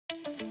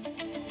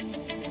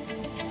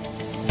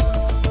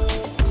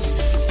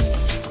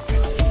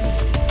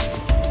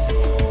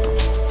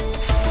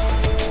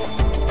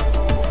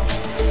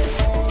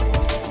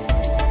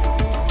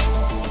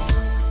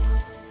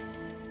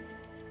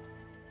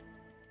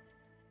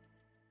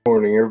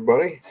Morning,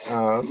 everybody.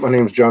 My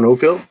name is John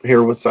Ofield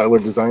here with Seiler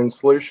Design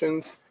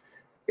Solutions,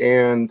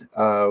 and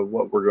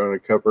what we're going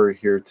to cover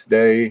here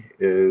today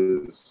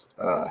is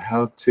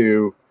how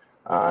to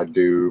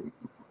do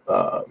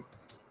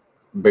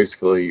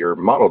basically your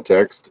model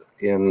text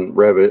in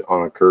Revit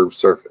on a curved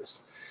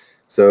surface.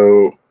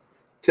 So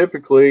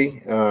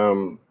typically,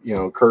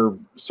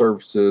 curved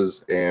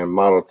surfaces and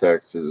model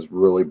text has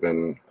really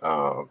been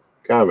kind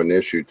of an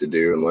issue to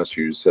do unless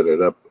you set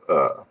it up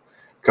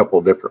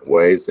couple different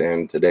ways,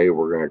 and today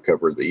we're going to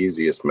cover the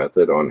easiest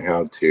method on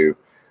how to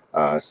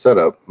set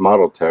up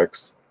model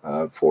text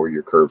for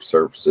your curved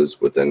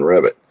surfaces within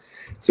Revit.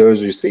 So as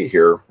you see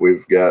here,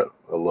 we've got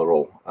a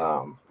little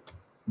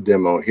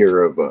demo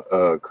here of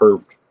a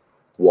curved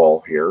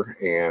wall here,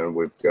 and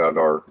we've got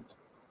our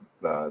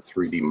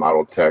 3D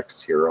model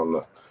text here on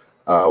the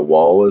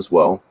wall as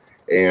well.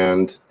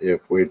 And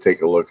if we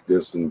take a look at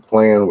this in the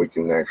plan, we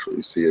can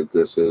actually see that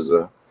this is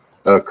a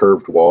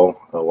curved wall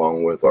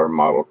along with our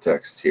model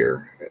text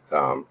here,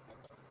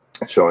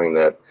 showing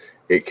that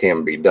it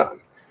can be done.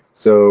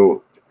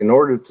 So in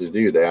order to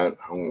do that,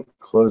 I'm going to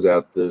close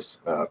out this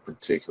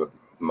particular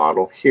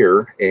model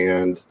here,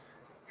 and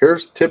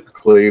here's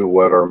typically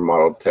what our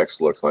model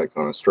text looks like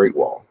on a straight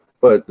wall.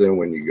 But then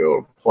when you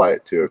go apply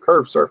it to a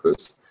curved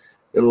surface,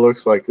 it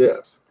looks like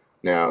this.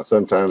 Now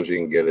sometimes you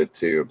can get it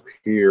to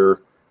appear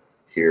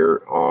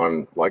here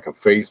on like a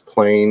face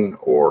plane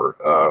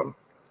or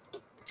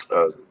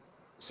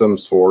some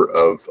sort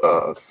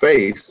of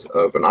face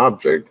of an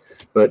object,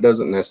 but it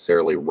doesn't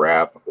necessarily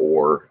wrap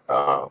or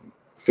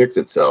fix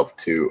itself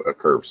to a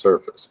curved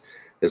surface.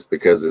 It's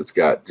because it's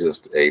got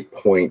just a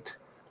point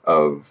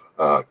of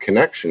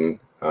connection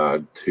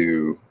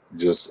to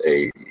just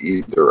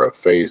either a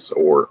face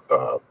or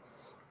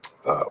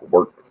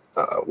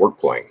work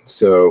plane.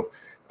 So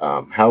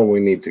how we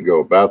need to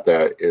go about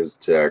that is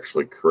to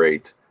actually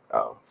create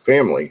a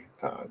family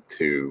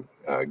to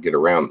get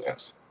around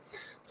this.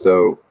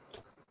 So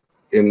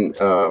in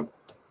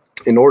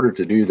order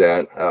to do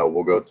that,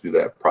 we'll go through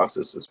that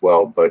process as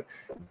well. But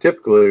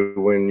typically,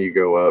 when you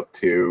go up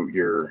to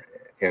your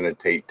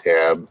annotate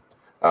tab,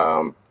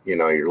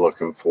 you're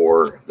looking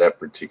for that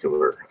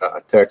particular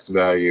text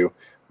value,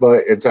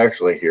 but it's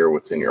actually here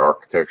within your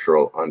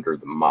architectural under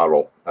the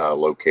model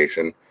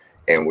location,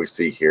 and we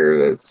see here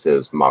that it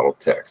says model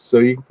text. So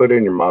you can put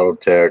in your model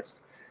text,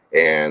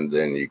 and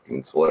then you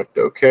can select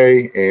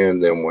OK,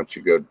 and then once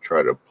you go to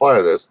try to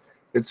apply this,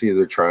 it's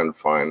either trying to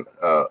find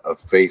a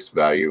face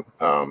value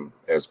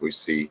as we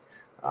see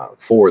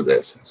for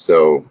this.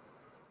 So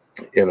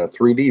in a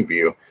 3D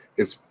view,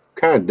 it's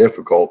kind of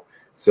difficult.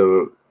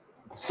 So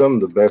some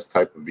of the best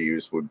type of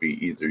views would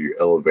be either your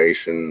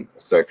elevation,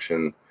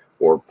 section,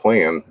 or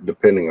plan,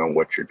 depending on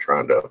what you're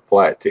trying to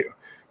apply it to.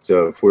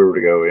 So if we were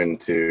to go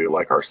into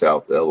like our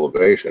south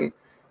elevation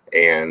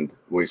and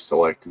we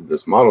selected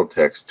this model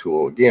text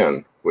tool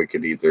again, we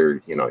could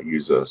either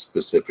use a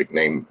specific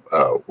name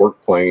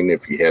work plane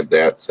if you had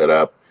that set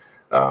up,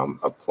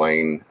 a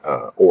plane,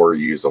 or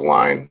use a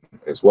line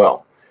as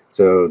well.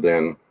 So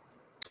then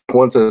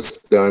once that's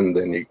done,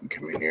 then you can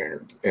come in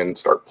here and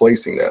start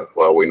placing that.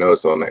 Well, we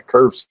notice on that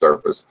curved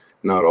surface,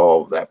 not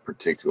all of that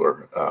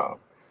particular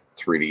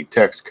 3D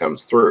text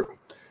comes through.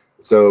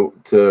 So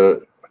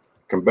to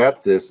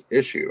combat this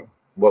issue,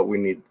 what we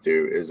need to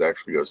do is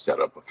actually go set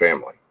up a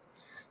family.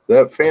 So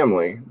that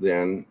family,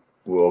 then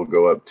we'll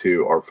go up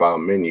to our file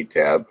menu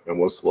tab and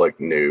we'll select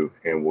new,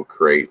 and we'll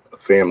create a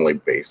family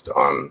based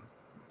on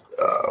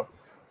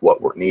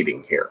what we're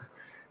needing here.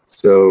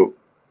 So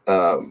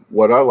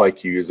what I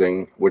like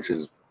using, which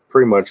is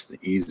pretty much the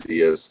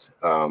easiest,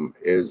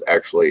 is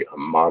actually a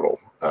model,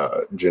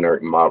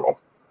 generic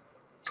model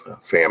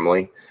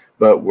family,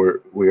 but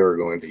we are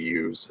going to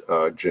use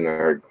a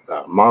generic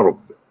model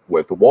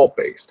with a wall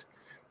based.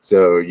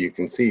 So you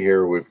can see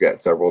here we've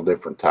got several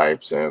different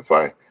types, and if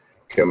I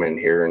come in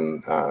here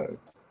and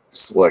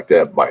select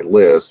that by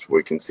list,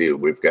 we can see that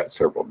we've got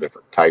several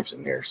different types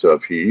in here. So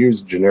if you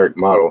use generic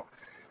model,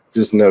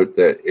 just note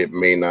that it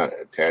may not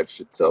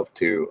attach itself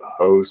to a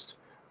host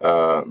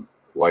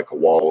like a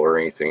wall or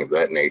anything of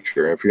that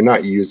nature. If you're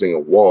not using a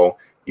wall,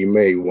 you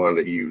may want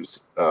to use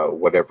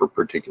whatever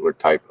particular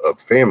type of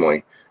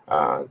family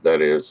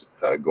that is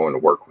going to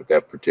work with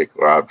that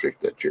particular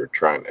object that you're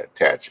trying to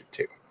attach it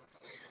to.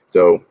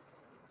 So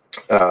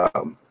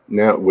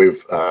now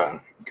we've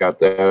got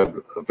that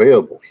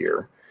available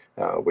here,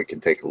 we can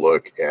take a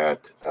look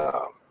at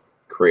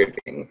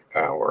creating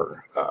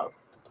our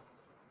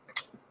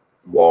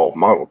wall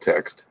model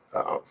text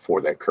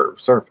for that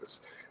curved surface.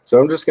 So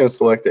I'm just going to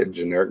select that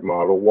generic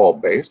model wall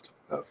based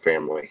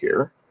family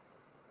here,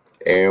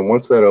 and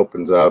once that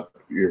opens up,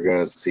 you're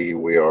going to see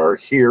we are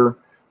here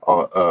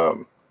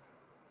in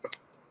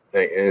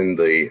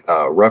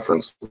the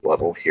reference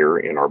level here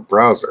in our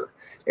browser.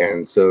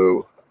 And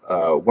so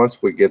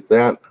once we get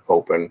that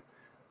open,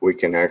 we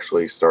can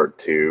actually start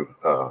to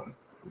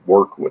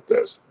work with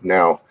this.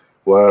 Now,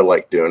 what I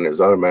like doing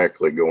is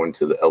automatically going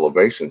to the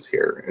elevations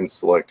here and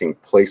selecting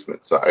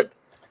placement side.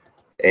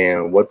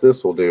 And what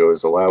this will do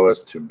is allow us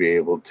to be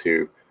able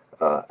to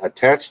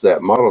attach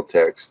that model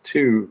text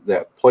to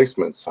that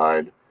placement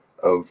side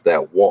of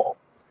that wall.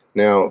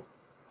 Now,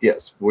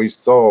 yes, we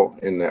saw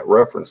in that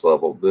reference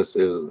level, this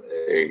is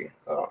a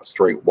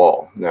straight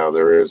wall. Now,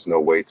 there is no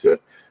way to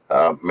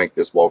make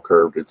this wall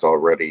curved. It's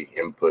already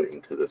input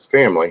into this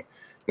family.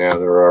 Now,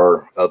 there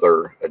are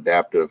other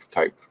adaptive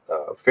type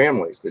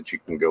families that you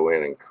can go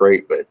in and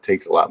create, but it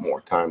takes a lot more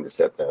time to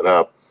set that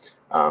up.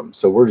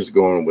 So we're just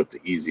going with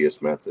the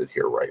easiest method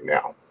here right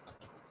now.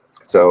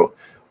 So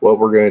what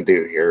we're going to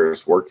do here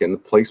is work in the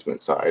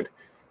placement side,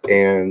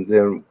 and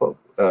then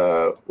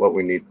what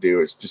we need to do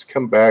is just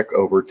come back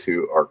over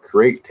to our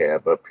Create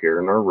tab up here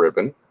in our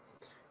ribbon,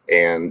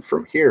 and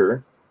from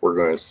here we're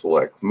going to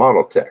select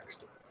Model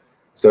Text.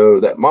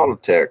 So that model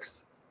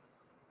text,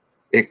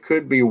 it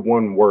could be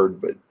one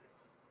word, but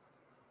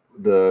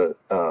the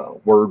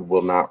word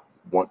will not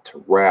want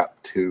to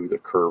wrap to the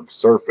curved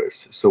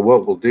surface. So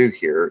what we'll do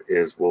here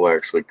is we'll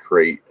actually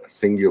create a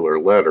singular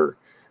letter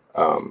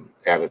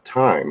at a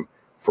time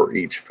for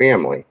each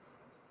family,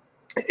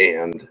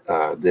 and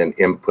then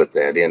input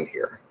that in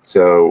here.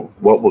 So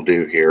what we'll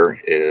do here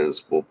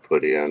is we'll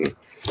put in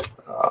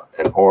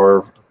an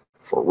R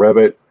for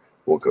Revit.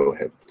 We'll go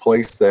ahead and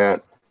place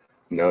that.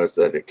 Notice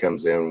that it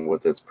comes in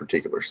with its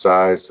particular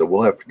size, so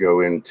we'll have to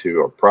go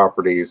into our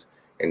properties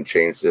and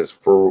change this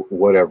for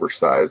whatever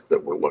size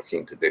that we're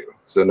looking to do.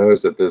 So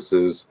notice that this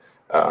is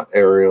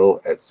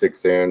aerial at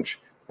 6 inch.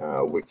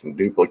 We can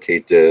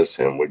duplicate this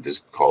and we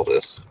just call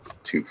this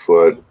 2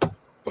 foot,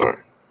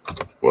 or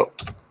well,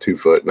 2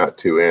 foot, not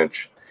 2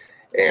 inch,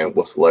 and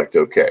we'll select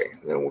OK.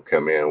 Then we'll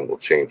come in, we'll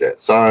change that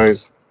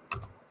size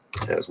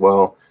as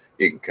well.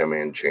 You can come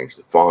in and change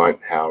the font,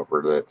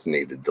 however that's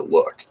needed to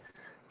look.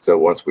 So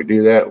once we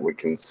do that, we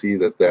can see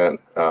that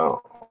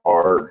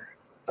our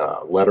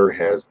letter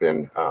has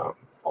been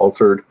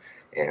altered,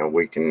 and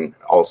we can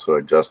also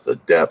adjust the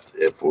depth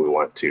if we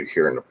want to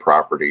here in the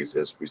properties.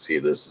 As we see,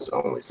 this is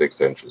only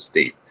 6 inches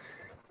deep.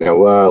 Now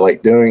what I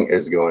like doing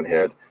is going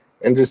ahead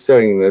and just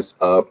setting this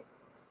up,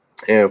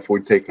 and if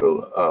we take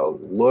a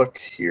look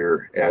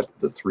here at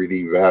the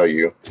 3D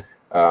value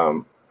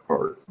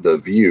or the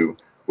view,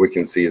 we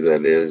can see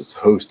that it is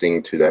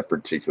hosting to that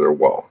particular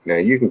wall. Now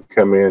you can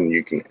come in,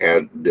 you can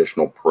add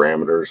additional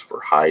parameters for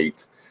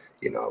height,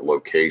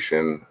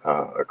 location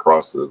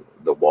across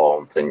the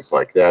wall and things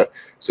like that,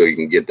 so you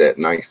can get that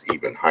nice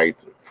even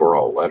height for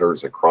all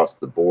letters across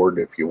the board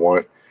if you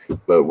want.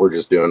 But we're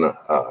just doing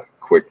a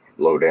quick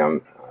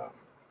lowdown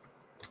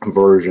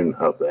version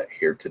of that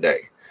here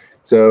today.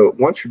 So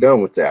once you're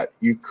done with that,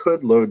 you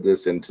could load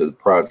this into the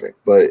project,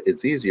 but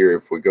it's easier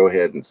if we go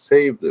ahead and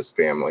save this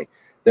family.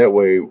 That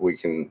way we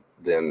can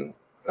then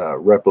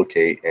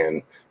replicate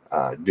and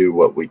do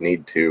what we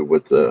need to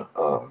with the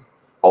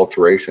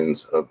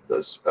alterations of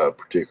this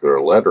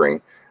particular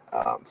lettering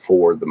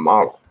for the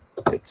model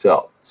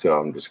itself. So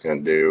I'm just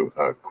going to do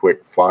a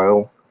quick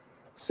file,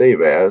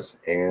 save as,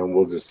 and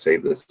we'll just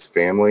save this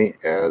family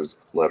as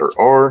letter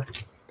R,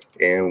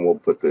 and we'll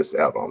put this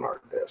out on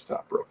our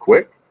desktop real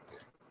quick,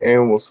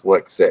 and we'll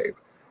select save.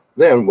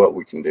 Then what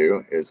we can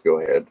do is go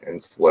ahead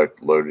and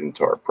select load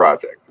into our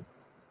project.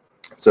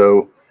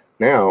 So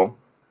now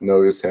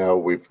notice how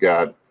we've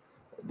got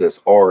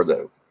this R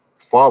that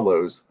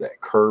follows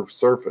that curved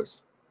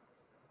surface.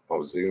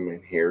 I'll zoom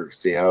in here,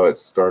 see how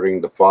it's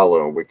starting to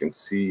follow, and we can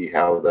see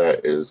how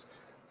that is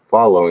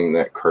following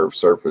that curved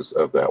surface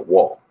of that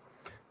wall.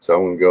 So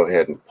I'm going to go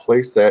ahead and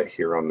place that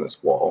here on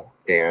this wall,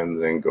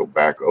 and then go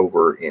back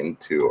over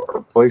into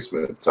our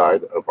placement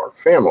side of our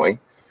family.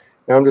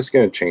 Now I'm just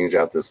going to change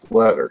out this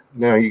letter.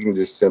 Now you can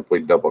just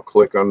simply double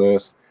click on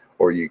this,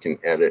 or you can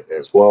edit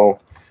as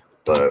well.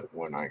 But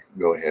when I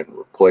go ahead and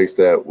replace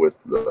that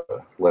with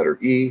the letter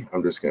E,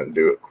 I'm just going to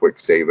do a quick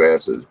save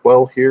as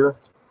well here.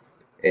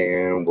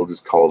 And we'll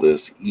just call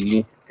this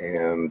E,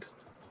 and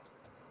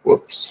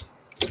whoops,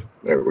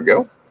 there we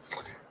go.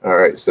 All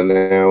right, so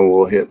now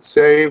we'll hit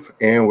save,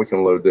 and we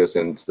can load this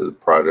into the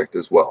project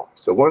as well.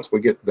 So once we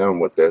get done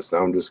with this, now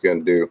I'm just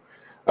going to do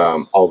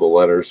all the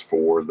letters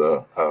for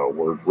the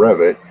word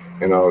Revit,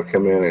 and I'll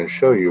come in and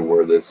show you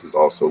where this is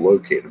also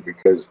located,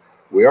 because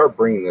we are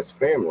bringing this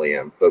family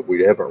in, but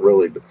we haven't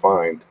really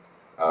defined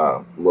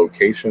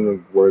location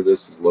of where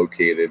this is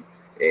located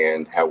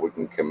and how we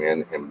can come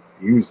in and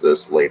use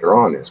this later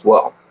on as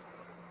well.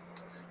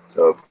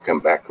 So if we come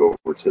back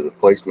over to the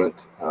placement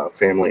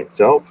family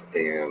itself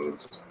and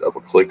just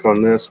double click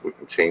on this, we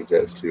can change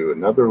that to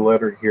another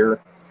letter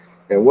here.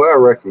 And what I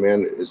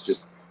recommend is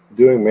just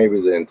doing maybe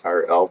the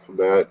entire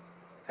alphabet,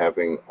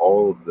 having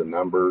all of the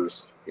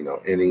numbers,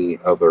 any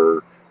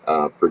other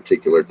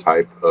particular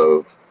type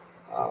of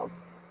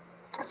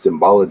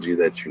symbology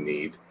that you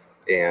need,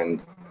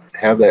 and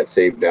have that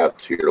saved out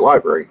to your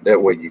library.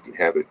 That way you can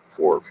have it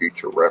for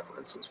future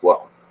reference as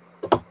well.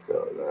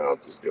 So then I'll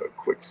just do a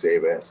quick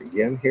save as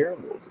again here.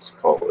 We'll just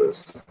call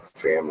this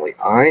family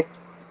I,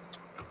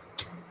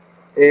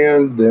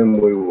 and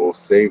then we will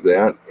save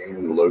that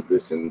and load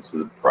this into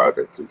the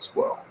project as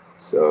well.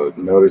 So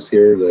notice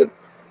here that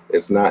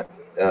It's not,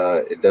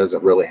 it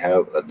doesn't really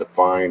have a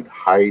defined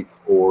height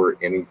or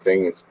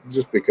anything. It's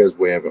just because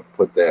we haven't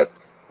put that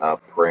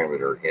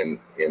parameter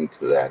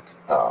into that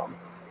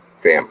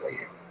family.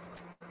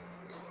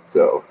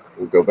 So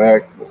we'll go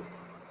back, we'll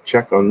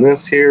check on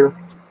this here,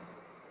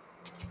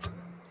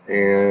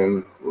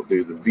 and we'll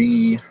do the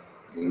V.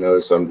 You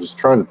notice I'm just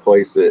trying to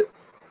place it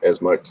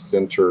as much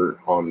center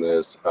on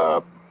this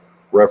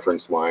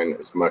reference line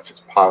as much as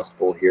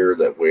possible here.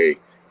 That way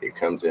it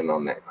comes in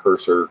on that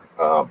cursor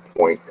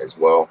point as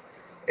well,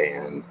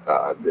 and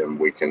then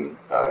we can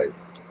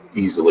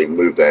easily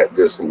move that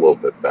just a little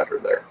bit better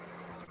there.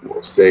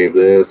 We'll save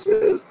this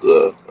as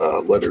the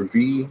letter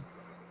V,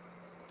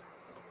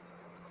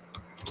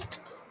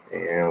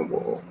 and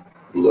we'll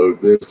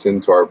load this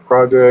into our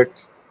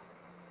project.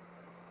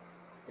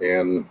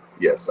 And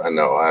yes, I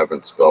know I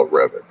haven't spelled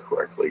Revit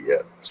correctly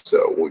yet,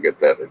 so we'll get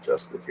that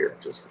adjusted here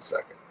in just a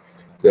second.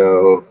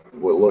 So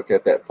we'll look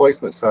at that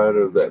placement side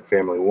of that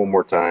family one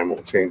more time.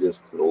 We'll change this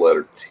to the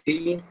letter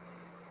T,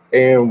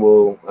 and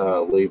we'll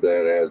leave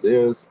that as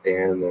is,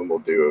 and then we'll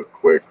do a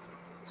quick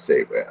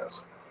save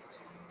as.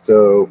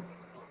 So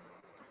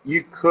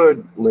you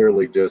could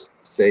literally just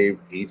save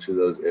each of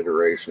those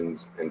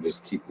iterations and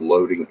just keep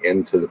loading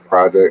into the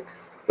project,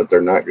 but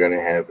they're not going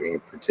to have any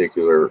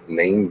particular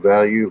name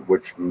value,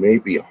 which may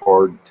be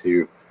hard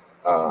to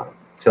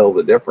tell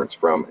the difference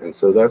from. And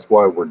so that's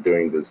why we're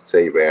doing this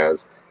save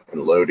as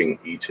and loading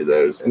each of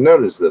those. And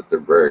notice that they're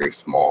very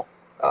small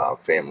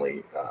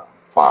family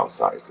file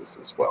sizes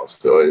as well.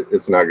 So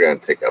it's not going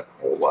to take up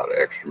a whole lot of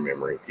extra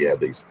memory if you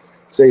have these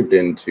saved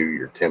into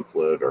your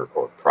template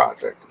or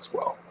project as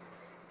well.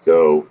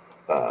 So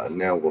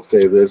now we'll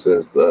save this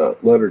as the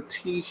letter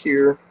T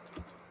here,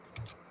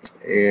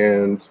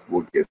 and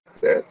we'll get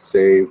that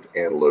saved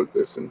and load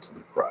this into the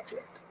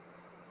project.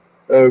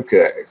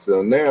 Okay,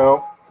 so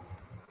now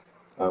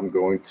I'm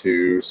going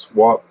to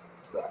swap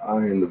the I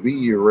and the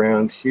V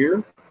around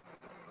here.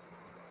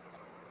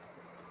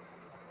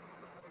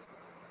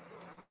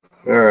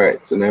 All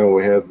right, so now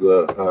we have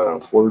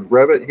the word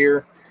Revit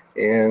here,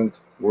 and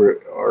we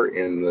are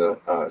in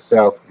the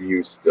south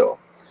view still.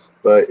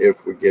 But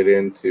if we get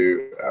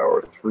into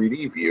our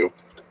 3D view,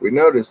 we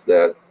notice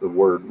that the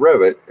word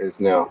Revit is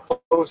now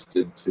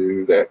hosted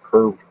to that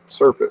curved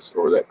surface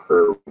or that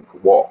curved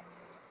wall.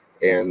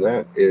 And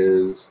that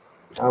is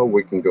how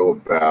we can go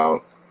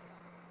about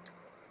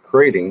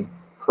creating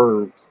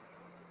curved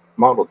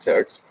model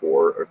text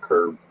for a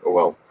curved,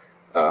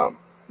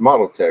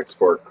 model text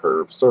for a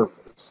curved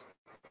surface.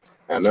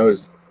 Now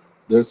notice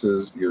this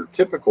is your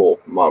typical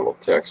model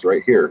text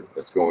right here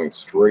that's going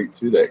straight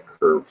through that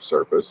curved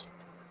surface.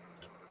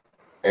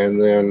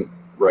 And then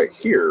right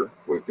here,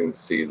 we can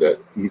see that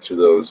each of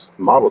those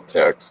model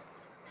text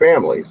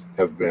families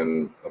have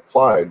been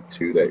applied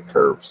to that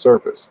curved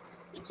surface.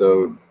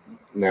 So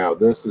now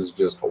this is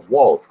just a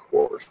wall, of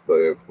course,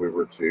 but if we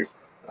were to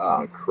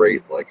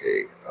create like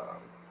a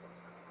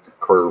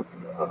curved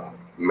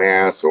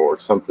mass or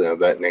something of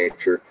that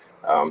nature,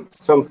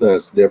 something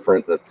that's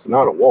different that's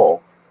not a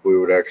wall, we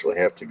would actually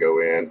have to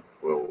go in.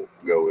 We'll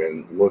go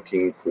in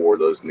looking for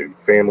those new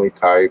family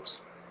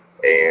types,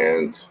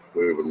 and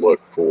we would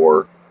look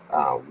for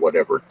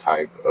whatever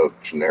type of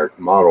generic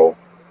model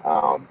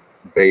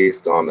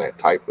based on that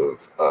type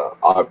of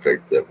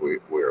object that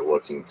we're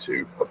looking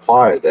to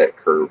apply that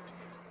curved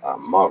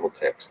model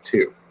text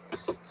to.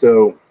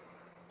 So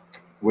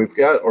we've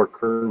got our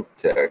curved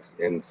text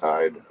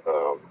inside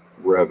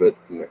Revit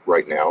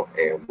right now,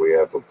 and we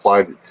have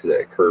applied it to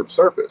that curved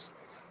surface.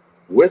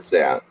 With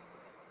that,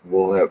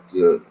 we'll have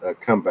to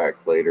come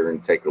back later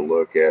and take a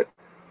look at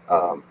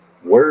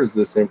where is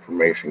this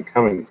information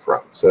coming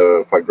from. So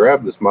if I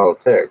grab this model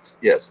text,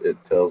 yes, it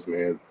tells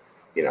me,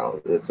 you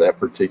know, it's that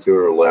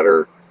particular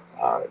letter,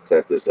 it's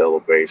at this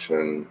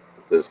elevation,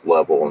 this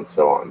level, and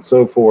so on and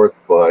so forth.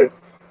 But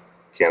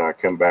can I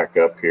come back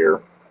up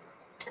here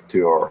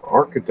to our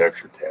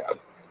architecture tab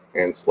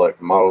and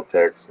select model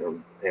text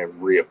and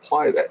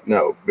reapply that?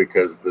 No,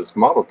 because this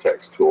model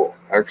text tool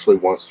actually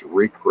wants to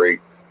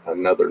recreate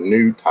another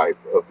new type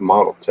of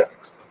model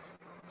text.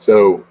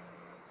 So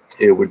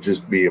it would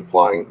just be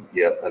applying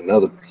yet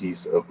another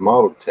piece of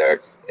model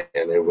text,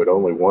 and it would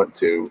only want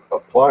to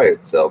apply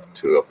itself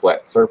to a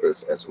flat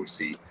surface, as we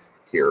see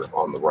here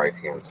on the right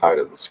hand side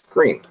of the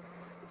screen.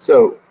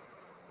 So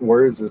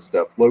where is this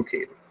stuff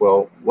located?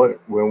 Well,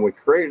 when we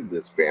created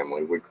this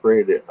family, we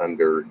created it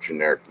under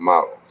generic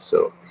model.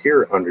 So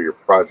here under your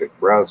project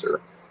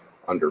browser,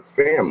 under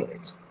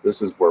families,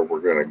 this is where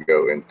we're going to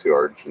go into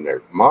our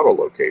generic model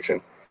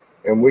location,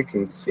 and we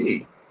can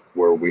see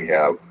where we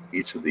have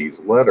each of these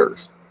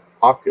letters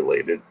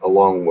populated,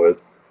 along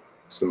with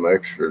some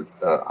extra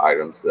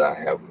items that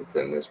I have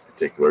within this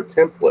particular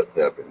template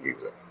that I've been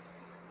using.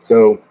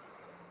 So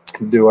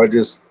do I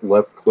just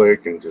left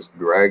click and just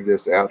drag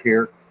this out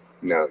here?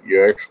 No,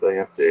 you actually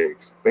have to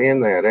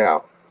expand that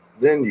out.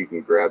 Then you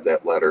can grab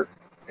that letter,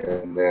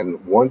 and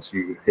then once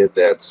you hit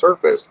that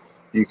surface,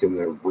 you can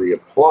then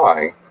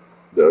reapply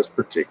those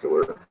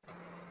particular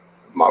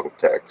model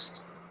text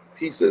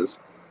pieces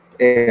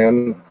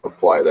and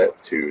apply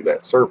that to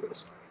that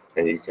surface.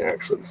 And you can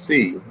actually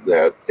see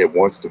that it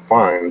wants to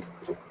find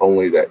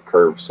only that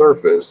curved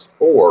surface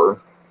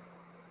or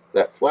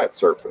that flat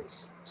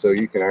surface. So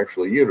you can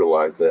actually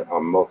utilize that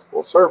on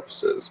multiple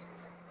surfaces,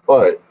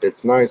 but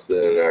it's nice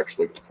that it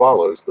actually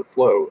follows the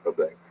flow of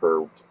that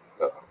curved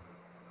uh,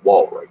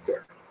 wall right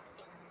there.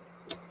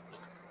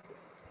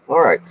 All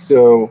right,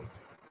 so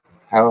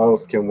how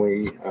else can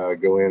we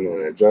go in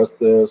and adjust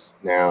this?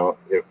 Now,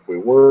 if we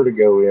were to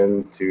go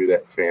into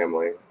that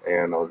family,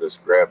 and I'll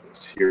just grab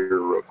this here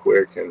real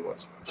quick, and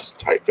let's just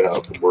type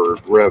out the word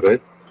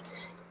Revit,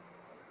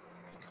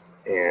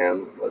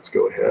 and let's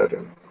go ahead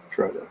and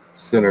try to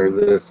center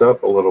this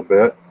up a little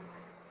bit,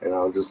 and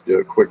I'll just do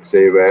a quick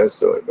save as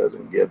so it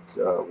doesn't get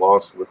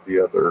lost with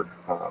the other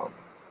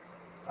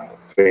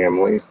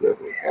families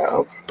that we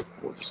have.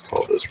 We'll just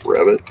call this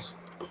Revit.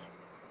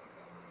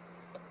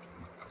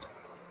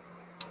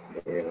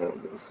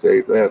 And we'll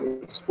save that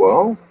as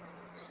well.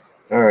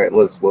 All right,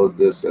 let's load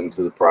this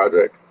into the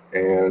project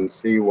and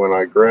see when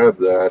I grab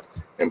that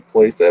and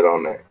place that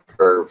on that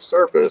curved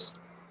surface.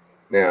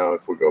 Now,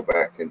 if we go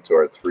back into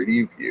our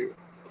 3D view,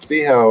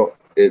 see how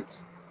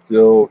it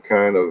still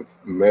kind of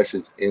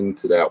meshes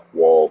into that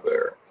wall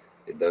there.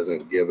 It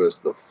doesn't give us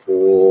the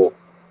full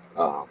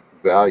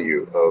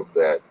value of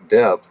that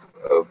depth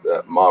of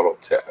that model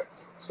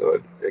text.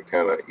 So it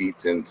kind of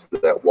eats into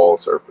that wall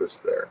surface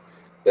there.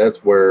 That's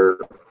where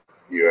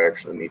you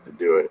actually need to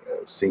do it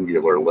a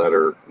singular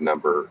letter,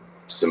 number,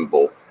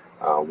 symbol,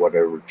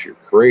 whatever you're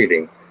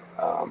creating,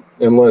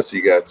 unless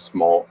you got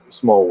small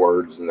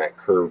words and that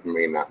curve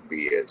may not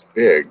be as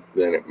big,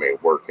 then it may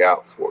work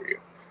out for you.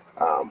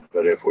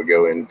 But if we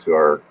go into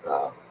our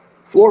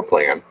floor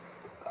plan,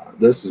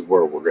 this is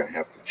where we're going to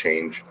have to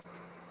change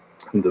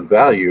the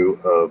value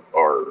of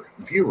our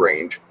view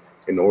range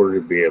in order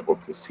to be able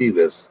to see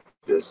this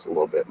just a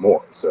little bit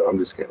more. So I'm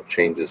just going to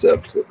change this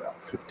up to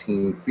about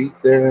 15 feet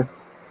there.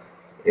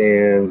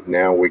 And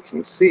now we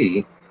can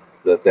see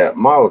that that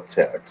model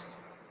text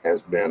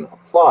has been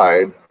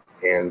applied,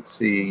 and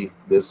see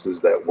this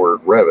is that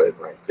word Revit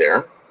right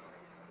there,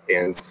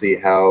 and see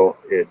how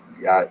it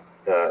got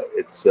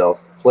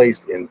itself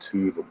placed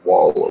into the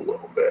wall a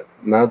little bit.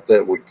 Not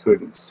that we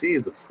couldn't see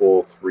the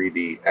full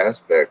 3D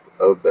aspect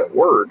of that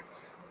word,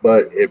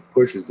 but it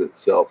pushes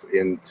itself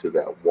into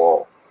that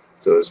wall.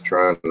 So it's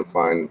trying to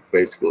find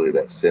basically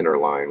that center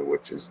line,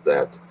 which is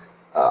that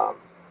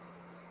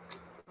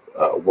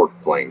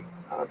work plane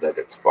that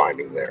it's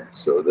finding there.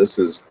 So this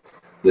is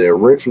the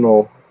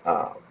original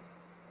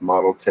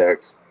model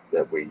text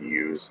that we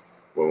used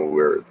when we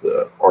were at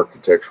the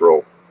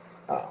architectural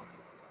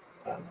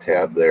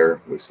tab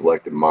there. We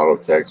selected model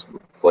text, we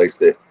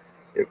placed it.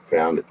 It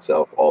found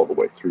itself all the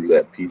way through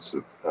that piece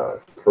of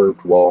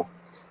curved wall.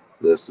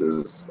 This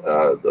is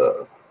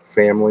the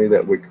family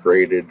that we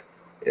created.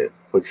 It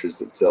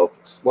pushes itself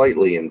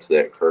slightly into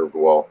that curved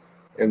wall.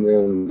 And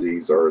then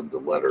these are the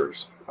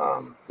letters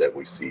that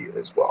we see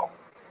as well.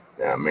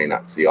 Now, I may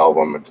not see all of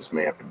them. I just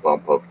may have to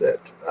bump up that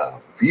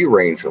view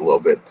range a little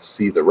bit to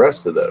see the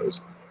rest of those.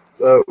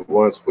 But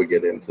once we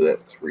get into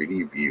that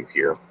 3D view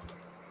here,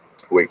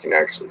 we can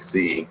actually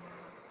see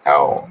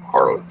how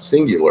our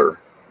singular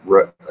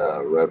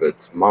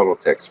Revit model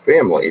text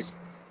families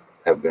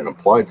have been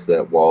applied to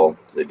that wall.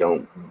 They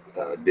don't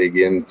dig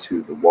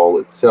into the wall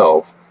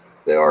itself.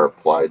 They are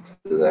applied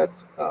to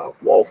that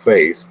wall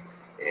face,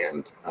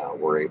 and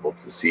we're able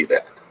to see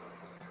that.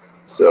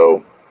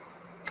 So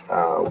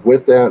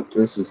with that,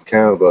 this is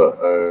kind of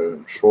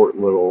a short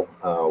little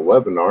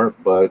webinar,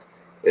 but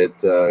it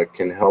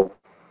can help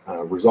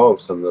resolve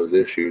some of those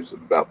issues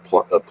about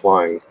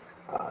applying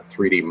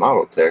 3D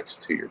model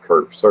text to your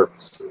curved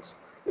surfaces.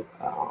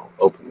 I'll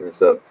open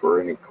this up for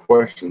any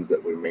questions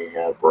that we may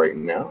have right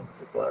now.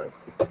 If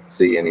I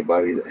see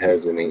anybody that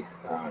has any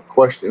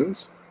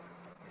questions.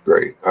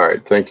 Great. All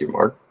right. Thank you,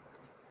 Mark.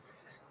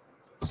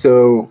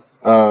 So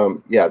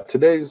yeah,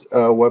 today's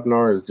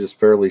webinar is just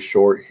fairly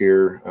short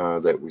here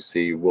that we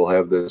see. We'll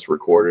have this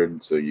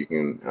recorded so you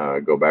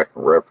can go back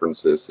and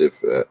reference this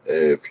if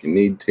you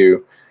need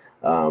to.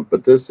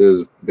 But this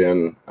has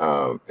been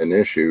an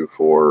issue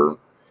for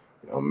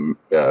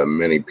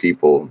many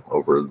people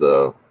over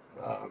the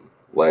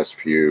last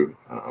few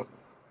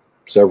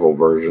several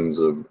versions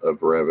of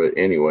Revit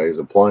anyways,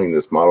 applying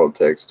this model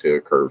text to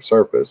a curved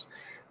surface.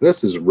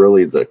 This is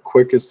really the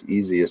quickest,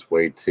 easiest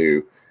way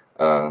to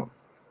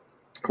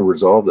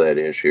resolve that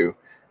issue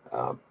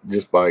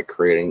just by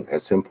creating a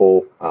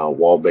simple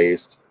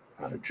wall-based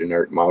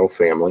generic model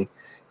family,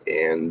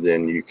 and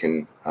then you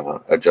can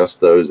adjust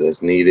those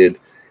as needed.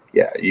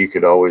 Yeah, you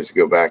could always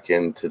go back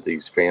into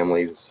these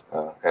families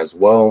as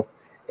well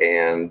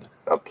and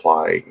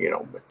apply,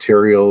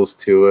 materials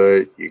to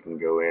it. You can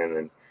go in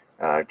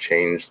and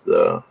change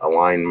the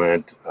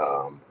alignment,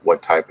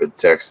 what type of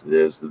text it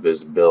is, the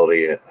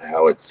visibility,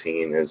 how it's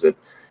seen. Is it,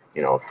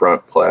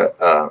 front,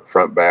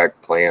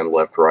 back, plan,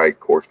 left, right,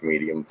 coarse,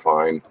 medium,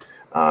 fine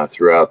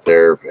throughout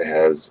there. If it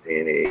has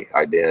any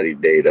identity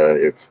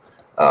data, if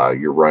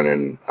you're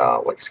running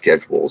like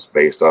schedules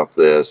based off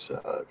this,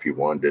 if you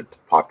wanted to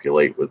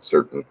populate with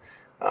certain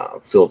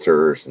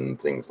filters and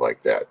things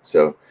like that.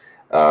 So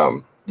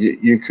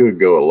you could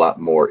go a lot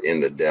more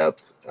into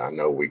depth. I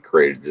know we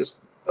created just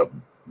a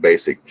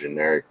basic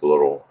generic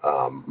little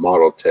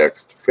model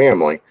text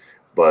family,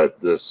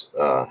 but this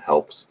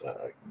helps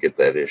get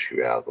that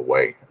issue out of the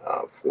way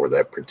for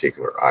that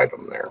particular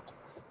item there.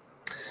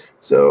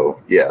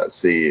 So yeah,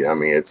 see, I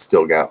mean, it's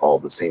still got all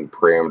the same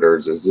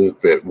parameters as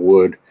if it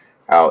would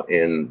out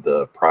in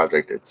the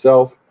project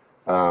itself,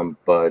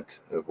 but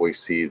we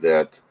see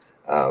that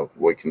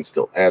we can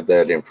still add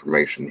that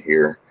information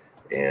here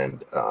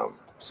and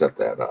set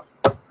that up.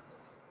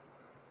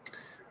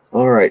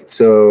 All right,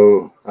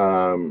 so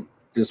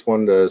just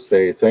wanted to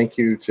say thank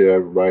you to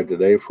everybody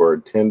today for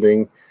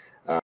attending.